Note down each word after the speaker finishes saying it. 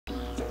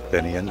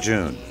Benny and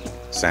June,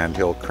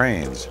 Sandhill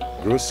Cranes,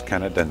 Grus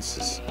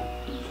canadensis.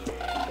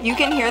 You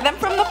can hear them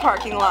from the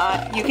parking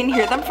lot, you can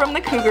hear them from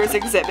the Cougars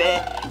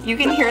exhibit, you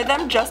can hear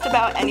them just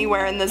about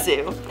anywhere in the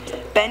zoo.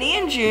 Benny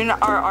and June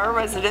are our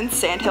resident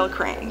Sandhill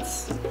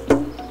Cranes.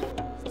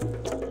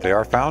 They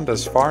are found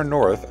as far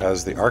north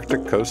as the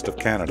Arctic coast of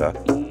Canada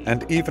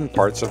and even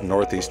parts of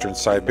northeastern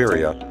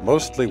Siberia,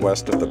 mostly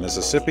west of the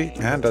Mississippi,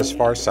 and as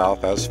far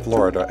south as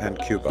Florida and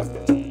Cuba.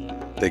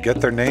 They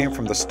get their name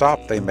from the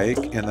stop they make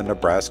in the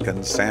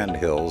Nebraskan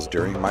sandhills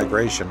during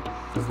migration,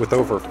 with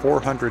over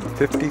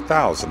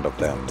 450,000 of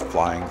them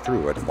flying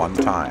through at one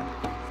time.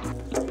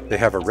 They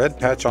have a red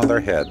patch on their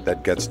head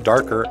that gets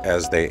darker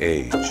as they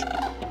age.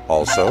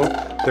 Also,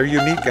 their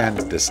unique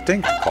and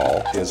distinct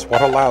call is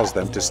what allows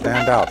them to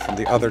stand out from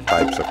the other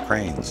types of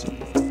cranes.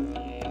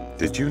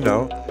 Did you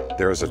know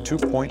there is a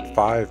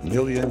 2.5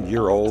 million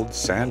year old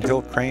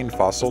sandhill crane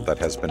fossil that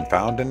has been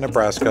found in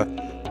Nebraska?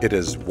 It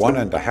is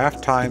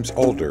 1.5 times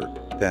older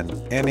than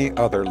any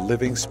other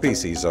living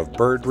species of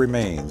bird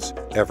remains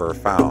ever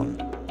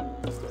found.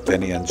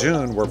 Benny and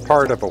June were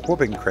part of a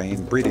whooping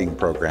crane breeding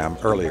program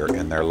earlier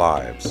in their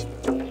lives.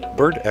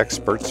 Bird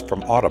experts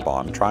from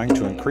Audubon trying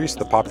to increase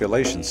the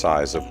population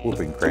size of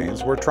whooping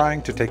cranes were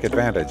trying to take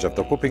advantage of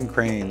the whooping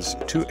crane's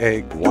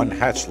 2-egg,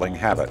 1-hatchling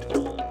habit.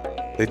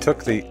 They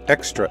took the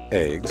extra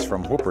eggs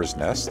from whoopers'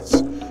 nests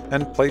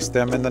and placed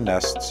them in the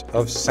nests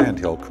of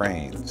sandhill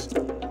cranes.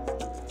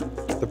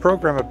 The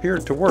program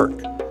appeared to work.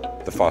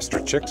 The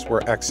foster chicks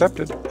were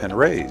accepted and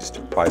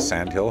raised by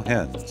sandhill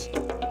hens.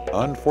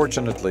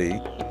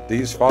 Unfortunately,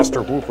 these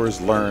foster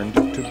whoopers learned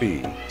to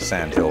be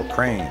sandhill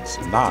cranes,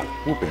 not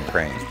whooping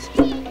cranes.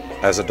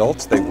 As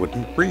adults, they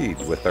wouldn't breed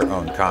with their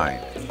own kind.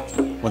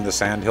 When the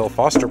sandhill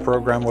foster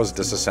program was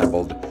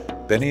disassembled,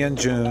 Benny and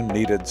June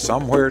needed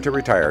somewhere to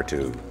retire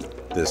to.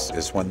 This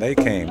is when they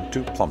came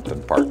to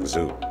Plumpton Park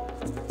Zoo.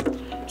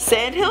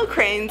 Sandhill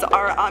cranes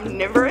are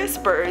omnivorous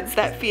birds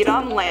that feed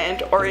on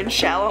land or in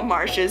shallow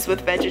marshes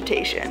with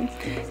vegetation.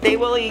 They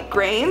will eat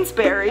grains,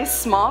 berries,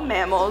 small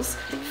mammals,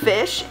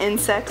 fish,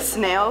 insects,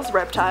 snails,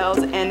 reptiles,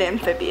 and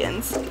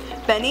amphibians.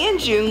 Benny and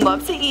June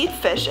love to eat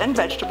fish and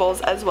vegetables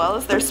as well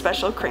as their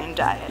special crane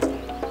diet.